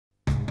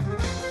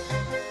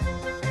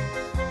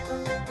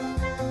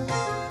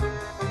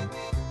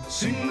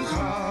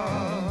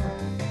Simcha,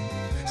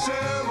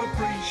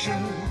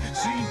 celebration,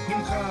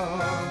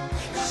 Simcha,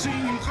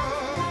 Simcha,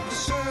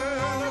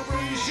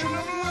 celebration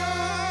of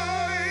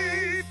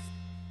life.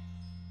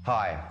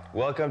 Hi,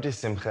 welcome to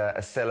Simcha,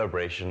 a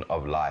celebration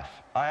of life.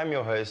 I am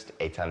your host,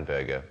 Eitan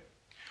Berger.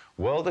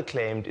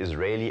 World-acclaimed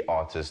Israeli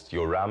artist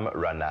Yorum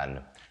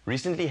Ranaan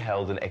recently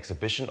held an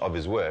exhibition of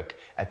his work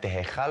at the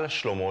Hechal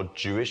Shlomo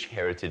Jewish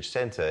Heritage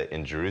Center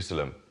in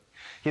Jerusalem.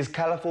 His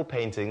colorful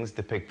paintings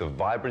depict the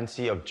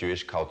vibrancy of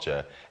Jewish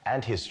culture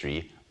and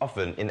history,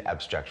 often in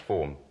abstract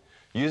form.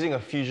 Using a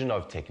fusion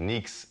of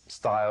techniques,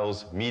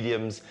 styles,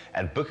 mediums,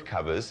 and book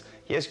covers,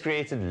 he has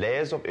created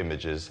layers of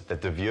images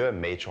that the viewer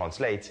may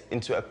translate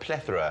into a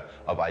plethora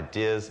of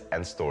ideas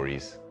and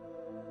stories.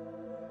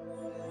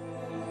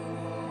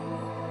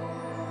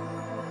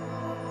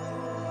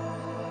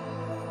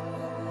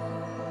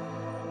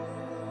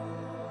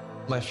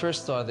 My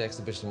first thought of the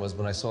exhibition was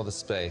when I saw the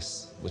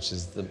space, which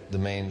is the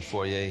main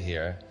foyer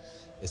here.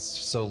 It's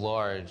so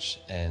large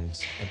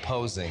and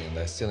imposing, and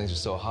the ceilings are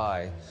so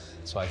high.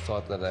 So I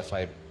thought that if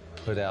I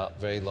put out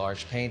very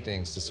large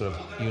paintings to sort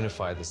of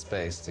unify the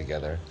space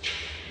together,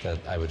 that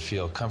I would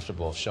feel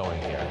comfortable showing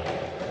here.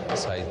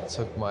 So I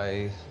took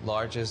my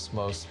largest,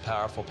 most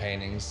powerful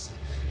paintings.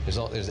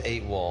 There's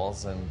 8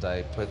 walls, and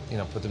I put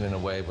them in a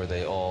way where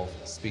they all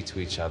speak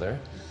to each other.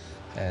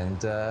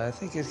 And I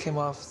think it came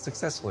off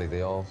successfully.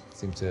 They all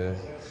seem to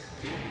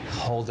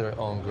hold their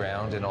own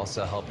ground and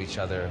also help each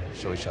other,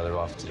 show each other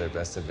off to their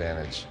best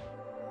advantage.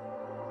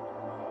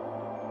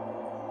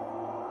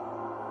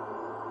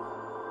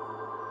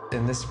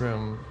 In this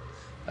room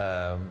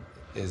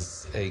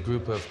is a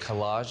group of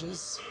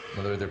collages. In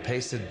other words, they're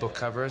pasted book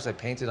covers. I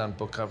painted on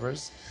book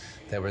covers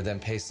that were then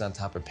pasted on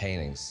top of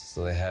paintings.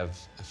 So they have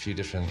a few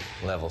different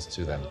levels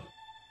to them.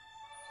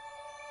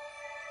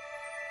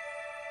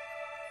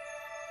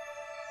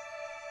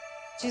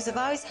 Jews have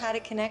always had a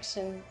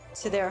connection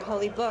to their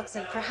holy books,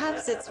 and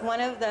perhaps it's one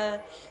of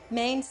the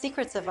main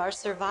secrets of our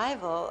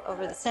survival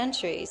over the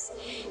centuries.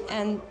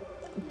 And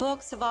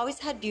books have always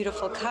had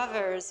beautiful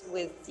covers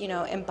with,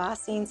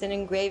 embossings and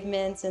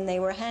engravements, and they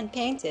were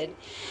hand-painted.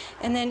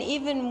 And then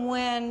even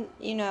when,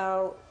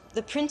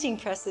 the printing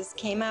presses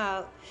came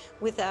out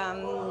with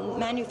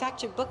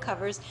manufactured book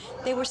covers,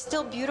 they were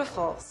still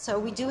beautiful. So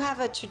we do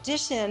have a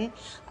tradition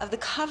of the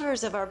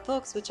covers of our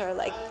books, which are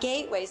like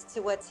gateways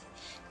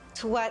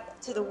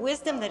to the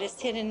wisdom that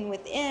is hidden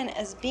within,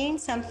 as being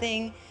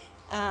something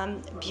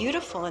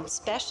beautiful and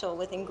special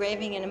with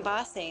engraving and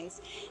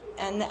embossings.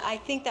 And I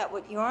think that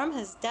what Yorum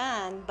has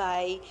done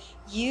by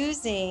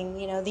using,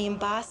 the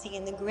embossing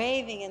and the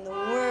engraving and the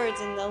words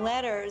and the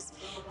letters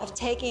of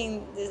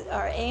taking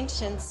our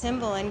ancient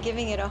symbol and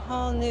giving it a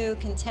whole new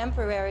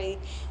contemporary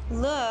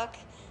look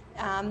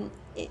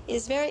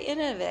is very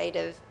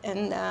innovative.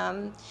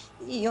 And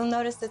you'll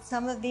notice that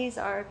some of these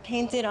are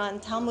painted on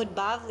Talmud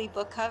Bavli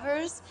book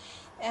covers.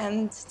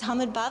 And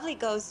Talmud Bavli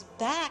goes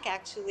back,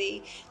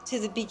 actually, to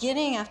the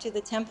beginning after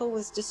the temple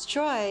was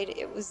destroyed.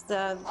 It was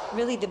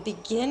really the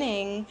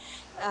beginning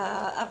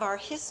of our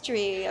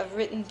history of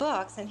written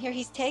books. And here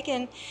he's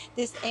taken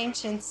this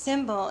ancient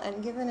symbol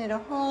and given it a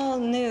whole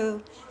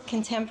new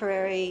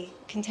contemporary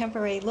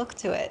look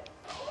to it.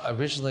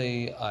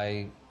 Originally,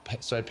 I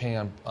started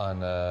painting on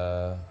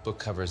book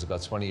covers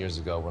about 20 years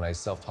ago when I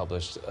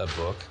self-published a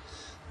book.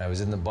 I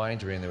was in the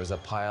bindery, and there was a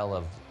pile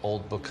of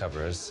old book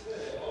covers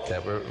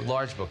that were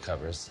large book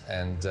covers,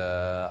 and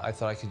I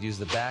thought I could use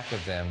the back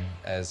of them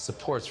as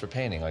supports for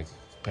painting, like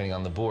painting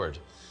on the board.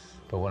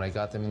 But when I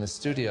got them in the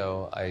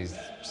studio, I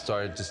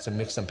started just to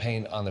mix some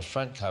paint on the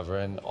front cover,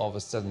 and all of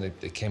a sudden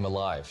they came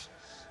alive.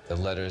 The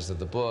letters of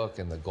the book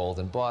and the gold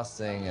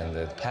embossing and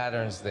the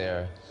patterns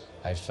there,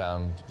 I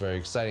found very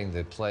exciting,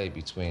 the play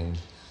between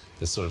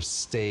this sort of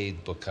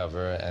staid book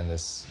cover and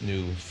this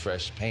new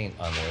fresh paint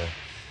on there,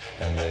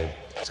 and the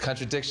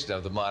contradiction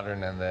of the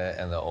modern and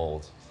the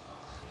old,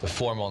 the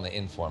formal and the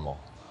informal.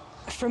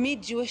 For me,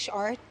 Jewish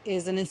art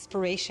is an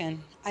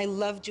inspiration. I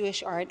love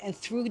Jewish art, and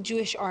through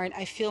Jewish art,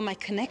 I feel my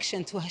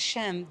connection to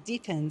Hashem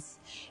deepens,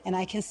 and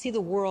I can see the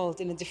world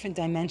in a different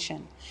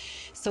dimension.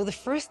 So the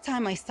first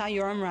time I saw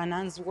Yorum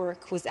Ranaan's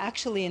work was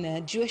actually in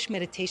a Jewish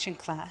meditation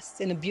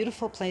class in a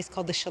beautiful place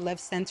called the Shalev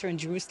Center in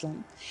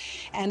Jerusalem.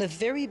 And a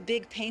very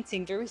big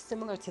painting, very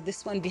similar to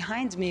this one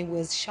behind me,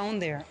 was shown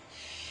there.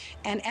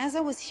 And as I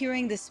was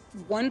hearing this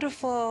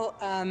wonderful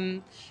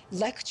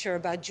lecture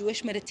about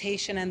Jewish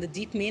meditation and the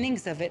deep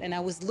meanings of it, and I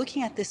was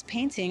looking at this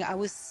painting, I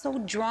was so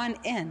drawn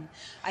in.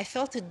 I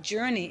felt a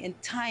journey in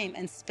time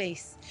and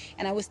space,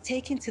 and I was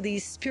taken to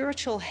these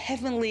spiritual,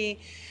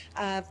 heavenly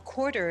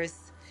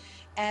quarters,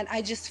 and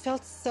I just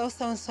felt so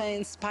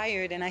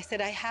inspired, and I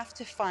said, I have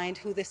to find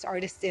who this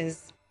artist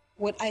is.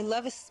 What I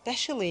love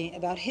especially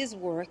about his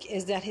work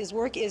is that his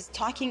work is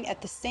talking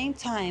at the same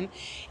time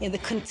in the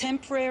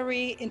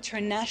contemporary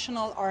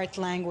international art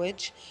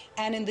language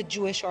and in the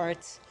Jewish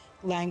art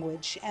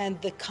language.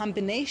 And the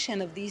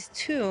combination of these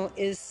two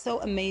is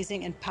so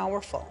amazing and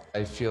powerful.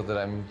 I feel that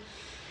I'm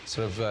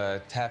sort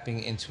of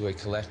tapping into a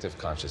collective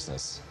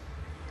consciousness,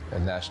 a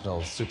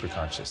national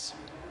superconscious,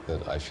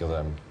 that I feel that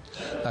I'm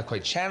not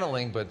quite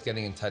channeling, but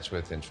getting in touch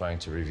with and trying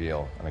to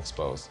reveal and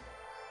expose.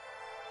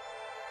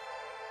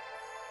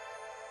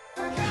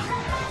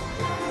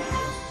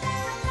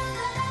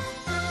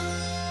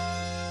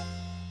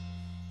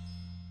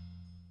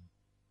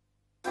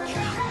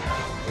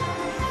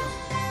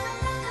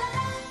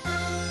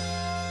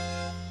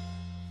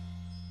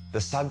 The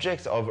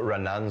subjects of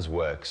Ranan's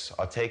works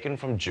are taken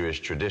from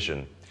Jewish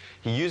tradition.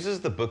 He uses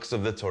the books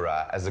of the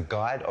Torah as a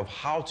guide of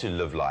how to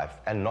live life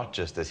and not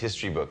just as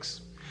history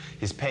books.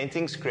 His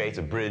paintings create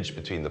a bridge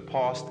between the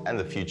past and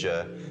the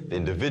future, the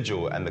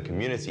individual and the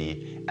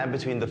community, and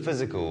between the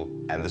physical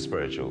and the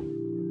spiritual.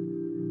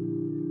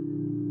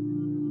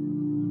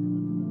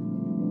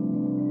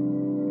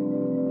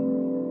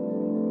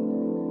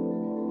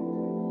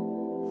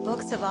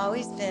 Books have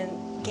always been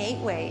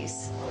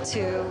gateways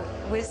to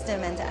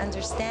wisdom and to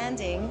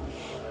understanding,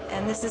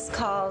 and this is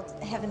called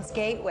Heaven's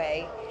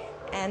Gateway.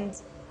 And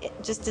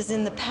just as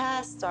in the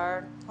past,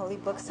 our holy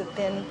books have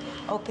been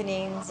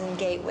openings and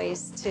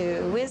gateways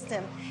to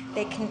wisdom,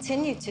 they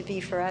continue to be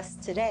for us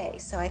today.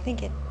 So I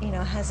think it,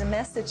 has a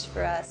message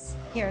for us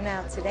here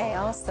now today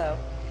also.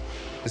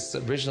 This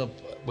original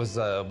was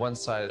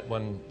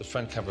the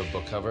front cover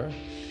book cover,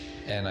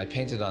 and I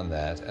painted on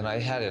that, and I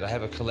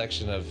have a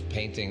collection of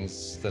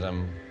paintings that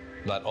I'm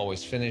not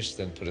always finished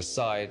and put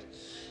aside,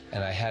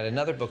 and I had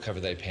another book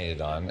cover that I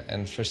painted on,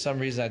 and for some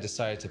reason I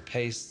decided to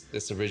paste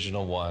this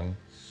original one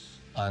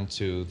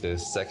onto the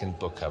second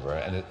book cover,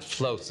 and it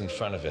floats in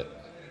front of it.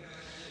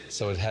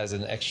 So it has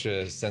an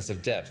extra sense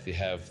of depth. You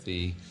have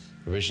the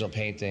original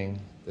painting,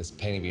 this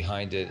painting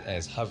behind it, and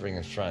it's hovering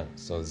in front,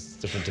 so it's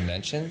different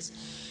dimensions.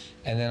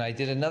 And then I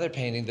did another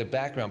painting, the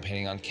background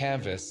painting on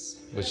canvas,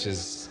 which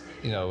is,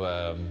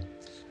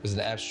 was an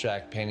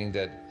abstract painting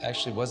that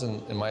actually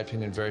wasn't, in my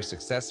opinion, very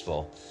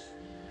successful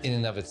in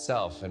and of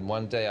itself. And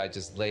one day I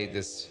just laid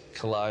this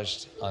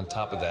collage on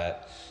top of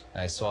that,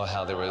 and I saw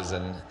how there was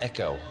an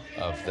echo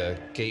of the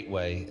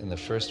gateway in the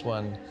first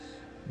one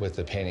with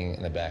the painting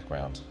in the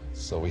background.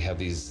 So we have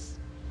these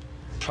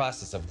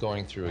process of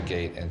going through a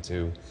gate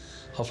into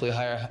hopefully a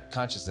higher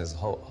consciousness,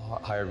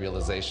 higher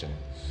realization.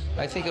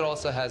 I think it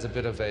also has a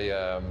bit of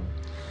a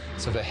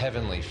sort of a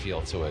heavenly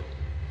feel to it,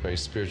 very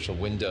spiritual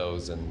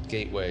windows and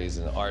gateways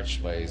and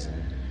archways,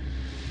 and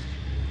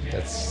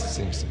that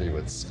seems to be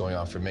what's going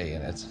on for me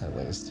in it, at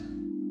least.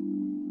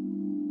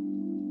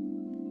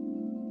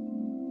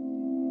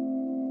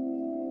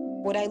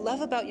 What I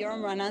love about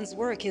Yorum Ranaan's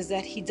work is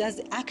that he does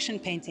action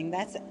painting.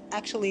 That's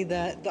actually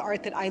the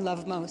art that I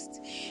love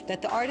most.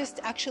 That the artist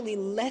actually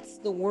lets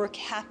the work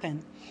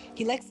happen.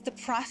 He lets the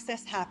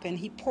process happen.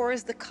 He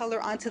pours the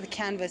color onto the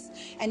canvas,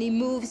 and he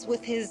moves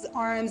with his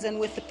arms and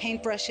with the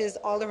paintbrushes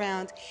all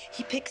around.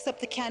 He picks up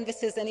the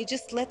canvases, and he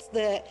just lets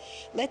the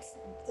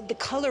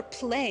color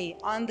play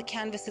on the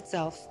canvas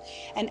itself.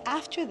 And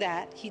after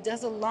that, he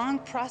does a long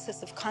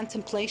process of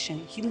contemplation.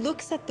 He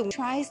looks at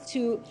tries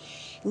to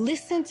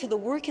listen to the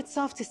work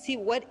itself to see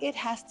what it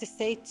has to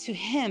say to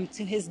him,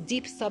 to his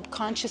deep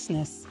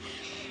subconsciousness.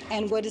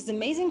 And what is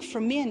amazing for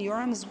me in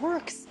Yorum's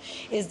works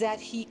is that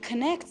he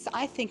connects,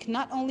 I think,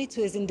 not only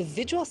to his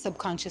individual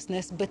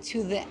subconsciousness, but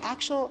to the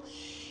actual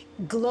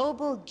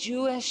global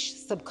Jewish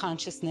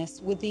subconsciousness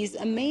with these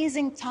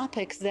amazing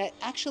topics that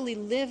actually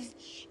live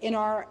in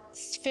our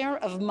sphere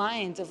of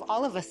mind of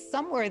all of us,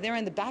 somewhere there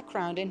in the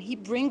background, and he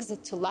brings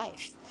it to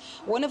life.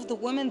 One of the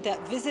women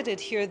that visited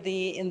here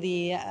in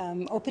the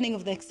opening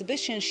of the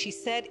exhibition, she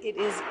said it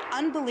is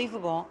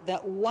unbelievable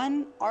that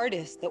one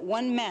artist, that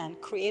one man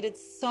created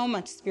so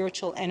much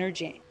spiritual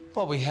energy.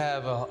 Well, we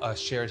have a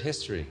shared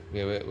history. We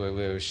have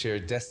a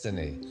shared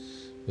destiny.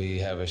 We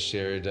have a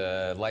shared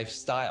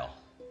lifestyle.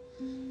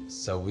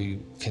 So we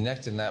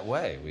connect in that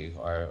way.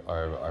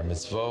 Our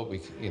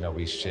mitzvot,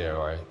 we share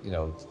our,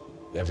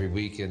 every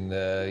week in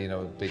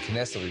the, Beit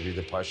Knesset, we read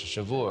the Parsha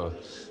Shavua.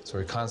 So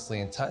we're constantly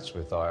in touch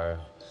with our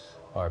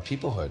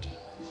peoplehood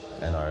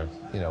and our,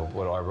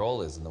 what our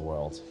role is in the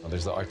world. Well,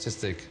 there's the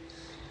artistic,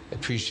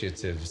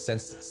 appreciative,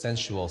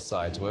 sensual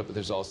side to it, but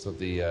there's also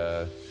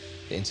the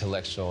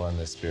intellectual and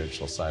the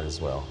spiritual side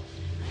as well.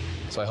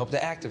 So I hope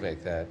to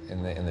activate that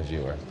in the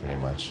viewer, pretty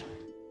much.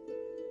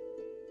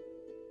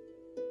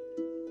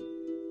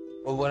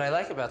 Well, what I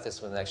like about this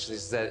one actually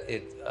is that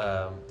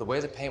the way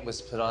the paint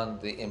was put on,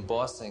 the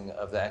embossing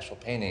of the actual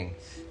painting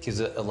gives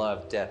it a lot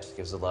of depth,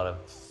 gives a lot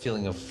of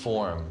feeling of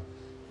form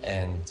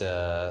and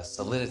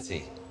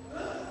solidity.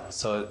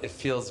 So it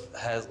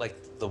has like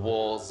the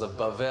walls of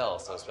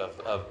Bavel, so it's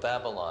of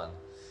Babylon,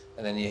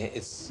 and then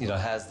it's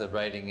has the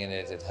writing in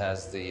it. It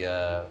has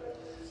the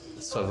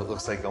sort of, it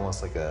looks like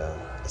almost like a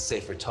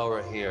Sefer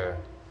Torah here,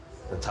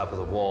 at the top of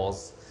the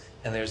walls,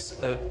 and there's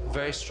a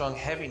very strong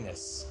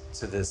heaviness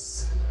to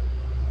this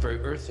very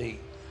earthy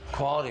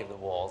quality of the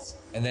walls,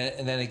 and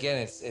then again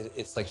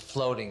it's like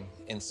floating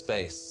in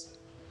space.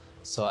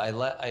 So I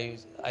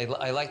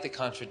like the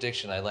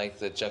contradiction. I like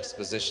the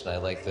juxtaposition. I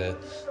like the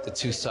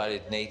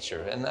two-sided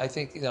nature, and I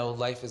think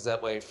life is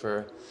that way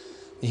for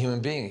the human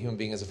being. The human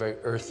being is a very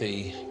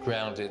earthy,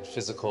 grounded,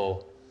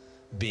 physical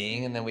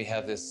being, and then we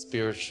have this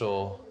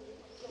spiritual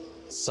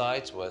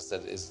side to us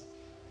that is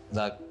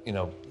not,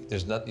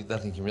 there's nothing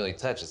you can really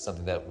touch. It's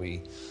something that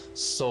we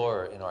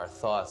soar in our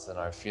thoughts and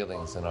our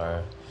feelings and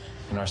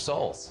in our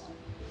souls.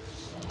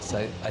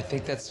 So I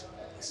think that's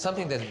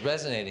something that's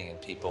resonating in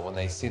people when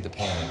they see the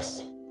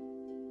paintings.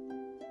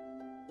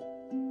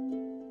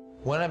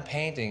 When I'm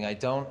painting, I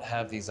don't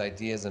have these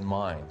ideas in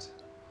mind,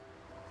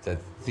 that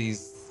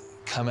these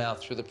come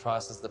out through the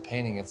process of the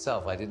painting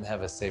itself. I didn't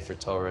have a Sefer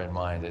Torah in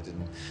mind. I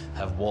didn't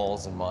have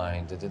walls in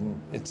mind.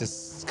 It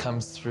just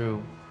comes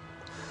through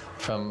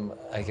from,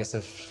 I guess,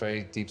 a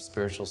very deep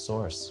spiritual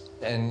source.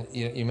 And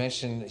you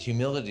mentioned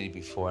humility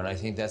before, and I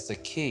think that's the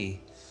key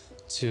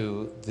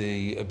to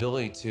the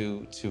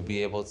ability to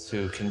be able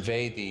to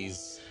convey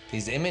these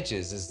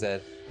images, is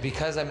that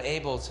because I'm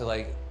able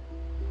to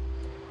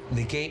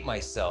negate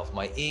myself,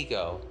 my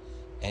ego,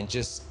 and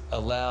just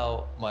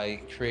allow my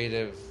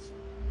creative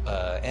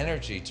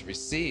energy to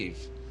receive,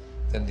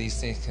 then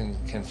these things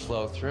can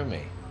flow through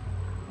me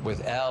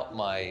without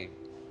my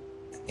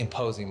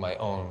imposing my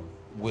own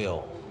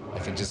will. I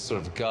can just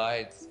sort of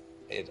guide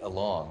it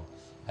along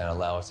and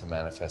allow it to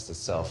manifest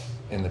itself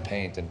in the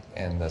paint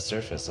and the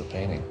surface of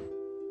painting.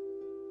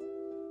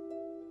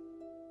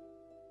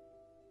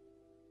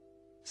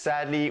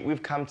 Sadly,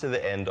 we've come to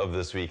the end of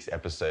this week's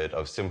episode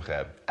of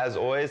Simcha. As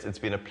always, it's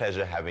been a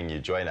pleasure having you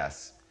join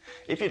us.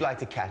 If you'd like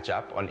to catch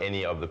up on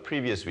any of the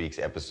previous week's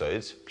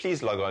episodes,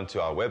 please log on to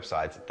our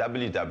website,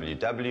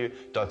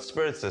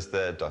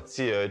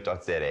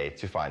 www.spiritsister.co.za,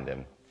 to find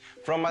them.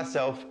 From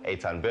myself,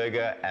 Eitan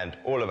Berger, and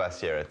all of us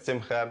here at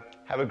Simcha,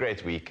 have a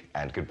great week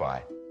and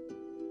goodbye.